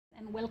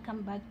and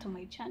welcome back to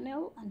my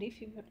channel. And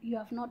if you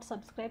have not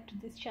subscribed to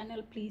this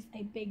channel, please,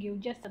 I beg you,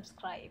 just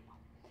subscribe.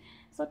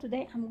 So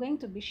today I'm going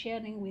to be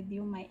sharing with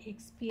you my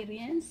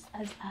experience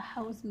as a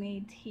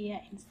housemaid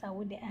here in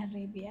Saudi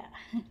Arabia.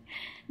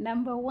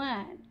 Number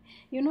one,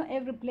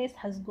 every place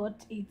has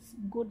got its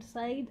good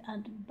side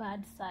and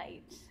bad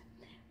side,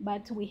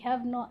 but we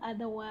have no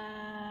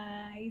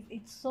otherwise.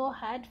 It's so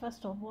hard,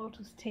 first of all,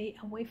 to stay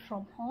away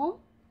from home,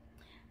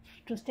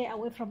 to stay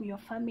away from your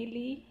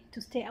family,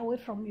 to stay away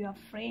from your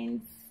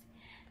friends.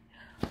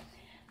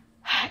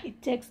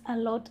 It takes a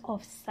lot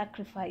of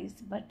sacrifice,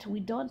 but we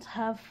don't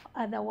have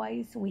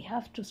otherwise. We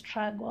have to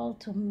struggle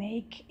to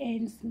make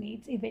ends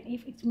meet, even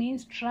if it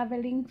means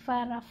traveling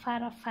far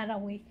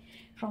away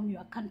from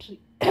your country.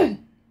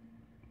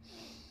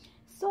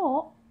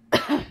 So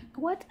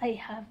what I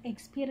have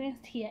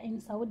experienced here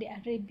in Saudi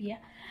Arabia,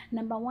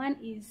 number one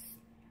is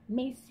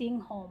missing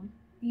home.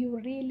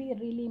 You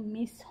really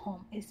miss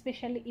home,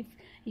 especially if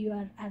you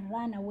are a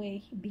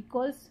runaway,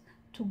 because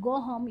to go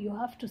home you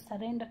have to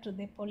surrender to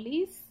the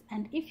police,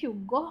 and if you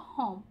go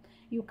home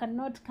you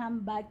cannot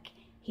come back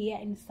here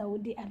in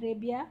Saudi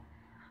Arabia.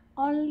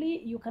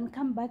 Only you can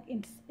come back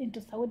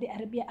into Saudi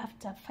Arabia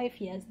after 5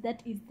 years.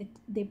 That is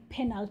the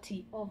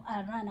penalty of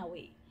a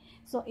runaway.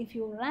 So if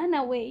you run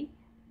away,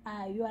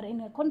 you are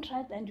in a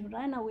contract and you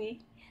run away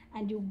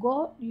and you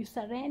go, you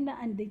surrender,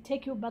 and they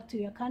take you back to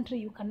your country,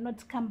 you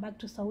cannot come back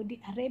to Saudi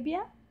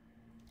Arabia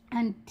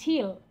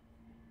until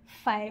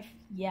 5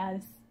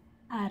 years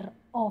are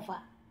over.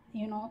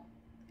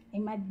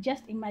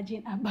 Just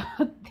imagine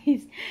about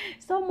this.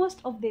 So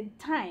most of the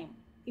time,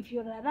 if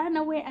you're a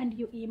runaway and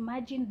you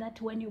imagine that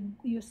when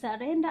you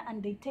surrender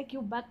and they take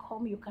you back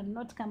home, you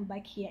cannot come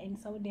back here in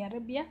Saudi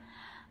Arabia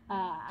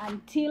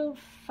until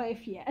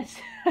 5 years.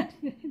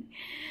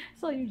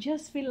 So you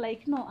just feel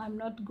like, no, I'm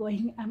not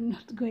going.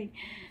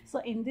 So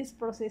in this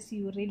process,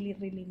 you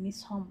really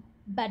miss home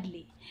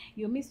badly.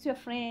 You miss your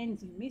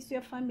friends, you miss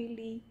your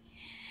family.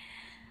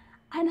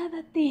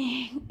 Another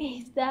thing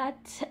is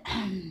that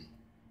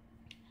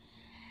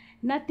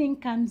nothing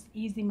comes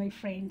easy, my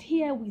friend.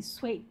 Here we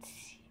sweat.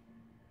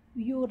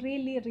 You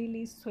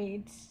really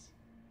sweat.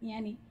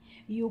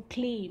 You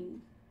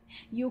clean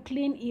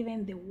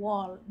even the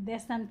wall.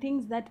 There's some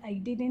things that I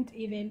didn't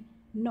even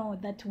know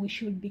that we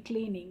should be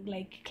cleaning,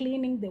 like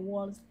cleaning the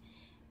walls,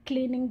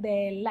 cleaning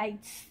the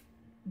lights,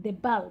 the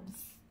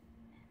bulbs,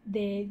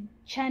 the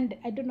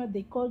I don't know,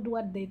 they called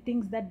what, the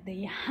things that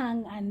they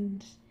hang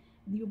and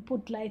you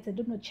put lights, I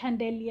don't know,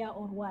 chandelier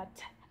or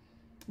what.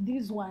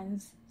 These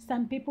ones,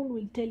 some people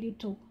will tell you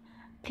to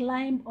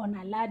climb on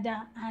a ladder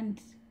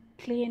and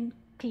clean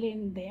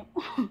them.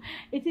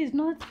 It is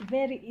not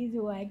very easy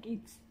work.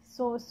 It's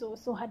so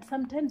hard.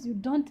 Sometimes you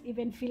don't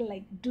even feel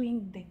like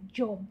doing the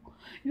job.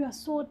 You are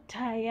so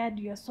tired,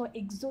 you are so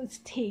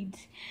exhausted,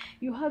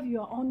 you have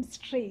your own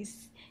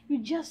stress. You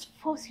just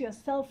force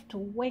yourself to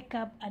wake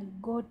up and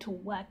go to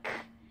work.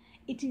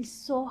 It is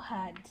so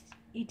hard.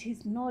 It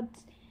is not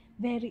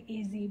very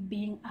easy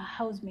being a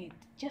housemaid.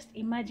 Just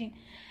imagine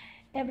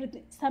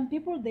everything. Some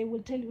people, they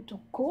will tell you to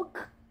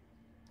cook,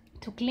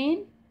 to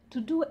clean,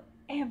 to do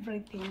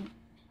everything.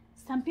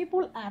 Some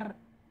people are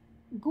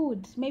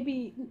good.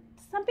 Maybe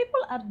some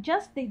people are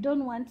just, they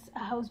don't want a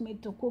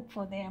housemaid to cook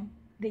for them.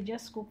 They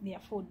just cook their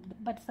food.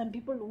 But some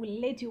people will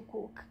let you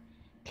cook,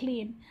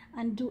 clean,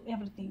 and do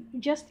everything.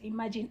 Just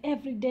imagine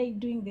every day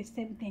doing the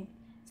same thing.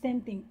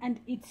 And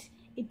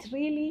it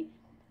really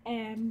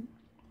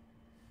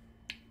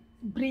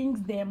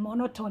brings the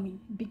monotony,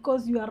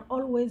 because you are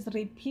always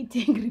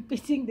repeating the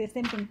same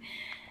thing.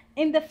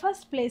 In the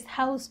first place,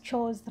 house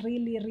chores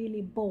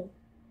really bore.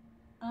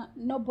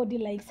 Nobody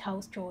likes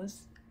house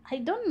chores. I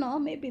don't know,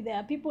 maybe there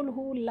are people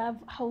who love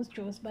house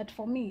chores, but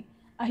for me,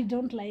 I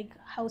don't like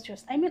house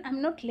chores. I mean,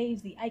 I'm not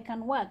lazy, I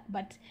can work,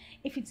 but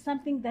if it's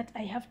something that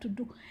I have to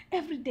do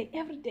every day,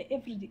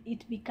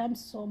 it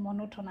becomes so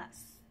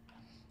monotonous.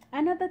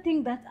 Another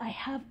thing that I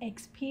have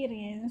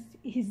experienced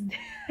is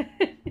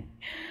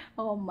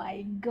oh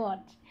my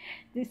God,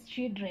 these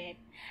children.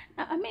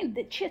 I mean,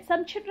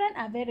 some children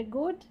are very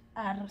good,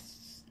 are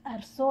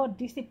so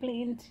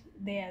disciplined,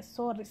 they are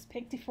so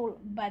respectful,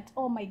 but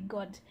oh my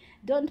God,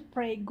 don't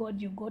pray God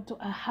you go to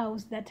a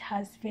house that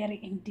has very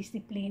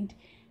indisciplined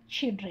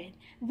children.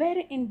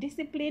 Very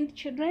indisciplined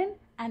children,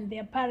 and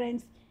their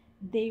parents,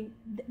 they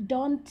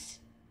don't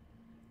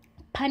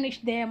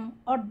punish them,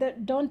 or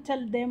don't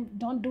tell them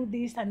don't do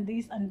this and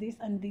this and this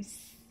and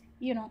this.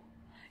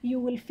 You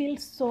will feel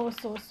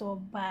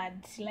so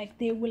bad, like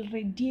they will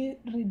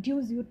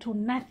reduce you to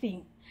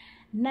nothing.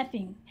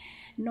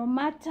 No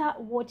matter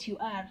what you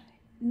are,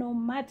 no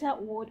matter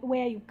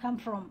where you come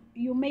from.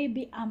 You may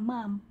be a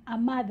mom, a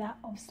mother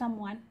of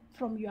someone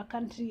from your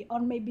country, or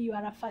maybe you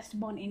are a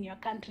firstborn in your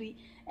country.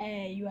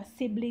 Your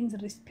siblings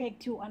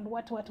respect you and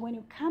what. When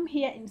you come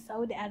here in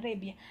Saudi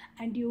Arabia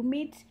and you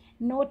meet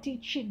naughty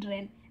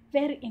children,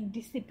 very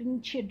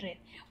indisciplined children,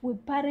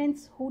 with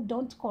parents who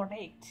don't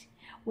correct,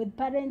 with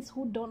parents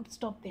who don't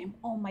stop them,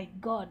 oh my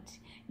God,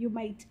 you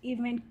might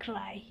even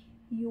cry.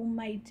 You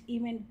might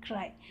even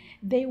cry.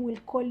 They will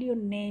call you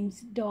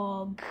names: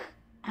 dog,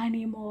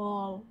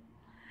 animal,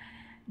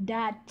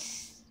 that,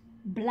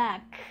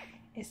 black,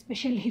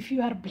 especially if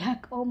you are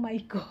black. Oh my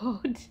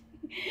god.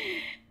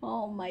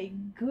 Oh my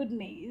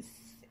goodness.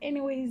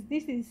 Anyways,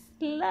 this is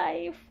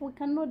life. We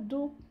cannot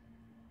do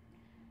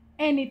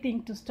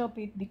anything to stop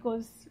it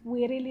because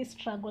we really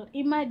struggle.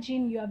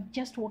 Imagine you have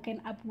just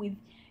woken up with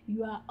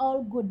your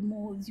all good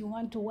moods, you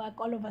want to work,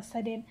 all of a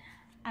sudden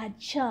a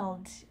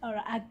child or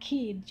a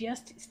kid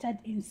just start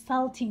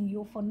insulting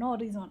you for no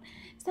reason.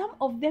 Some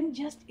of them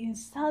just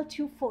insult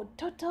you for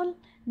total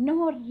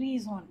no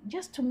reason,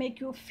 just to make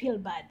you feel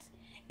bad.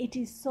 It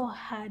is so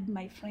hard,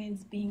 my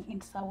friends, being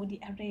in Saudi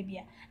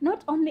Arabia.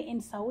 Not only in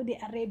Saudi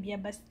Arabia,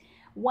 but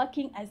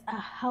working as a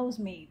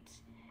housemaid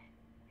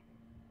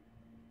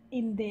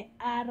in the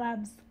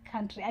Arabs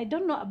country. I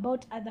don't know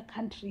about other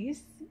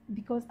countries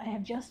because I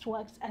have just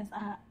worked as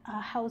a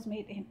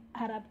housemaid in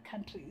Arab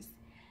countries.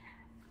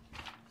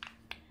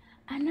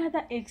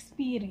 Another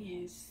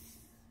experience.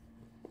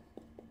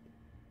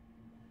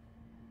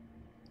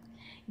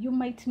 You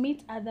might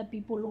meet other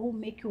people who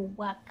make you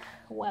work.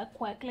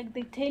 Like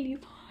they tell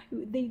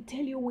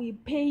you, we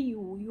pay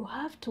you, you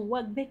have to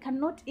work. They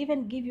cannot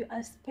even give you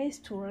a space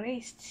to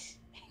rest.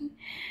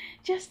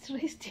 Just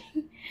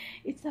resting,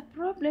 it's a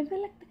problem. They're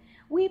like,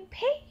 we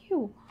pay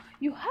you,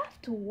 you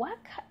have to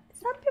work.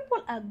 Some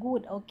people are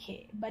good,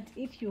 okay, but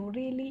if you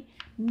really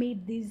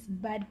meet these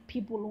bad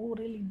people who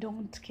really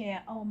don't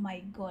care, oh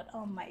my god,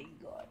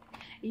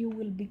 you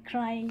will be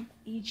crying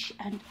each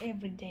and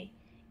every day.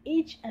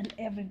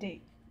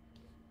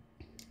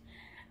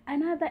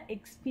 Another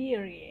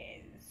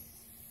experience.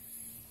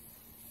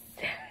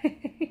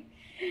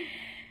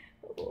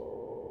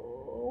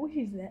 Oh, which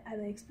is the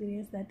other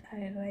experience that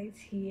I write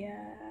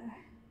here?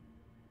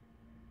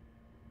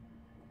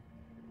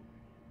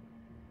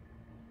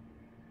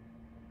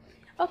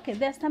 Okay,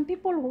 there are some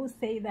people who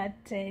say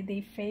that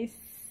they face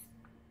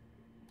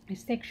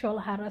sexual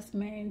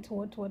harassment.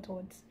 What?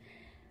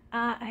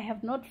 I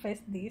have not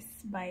faced this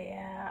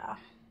by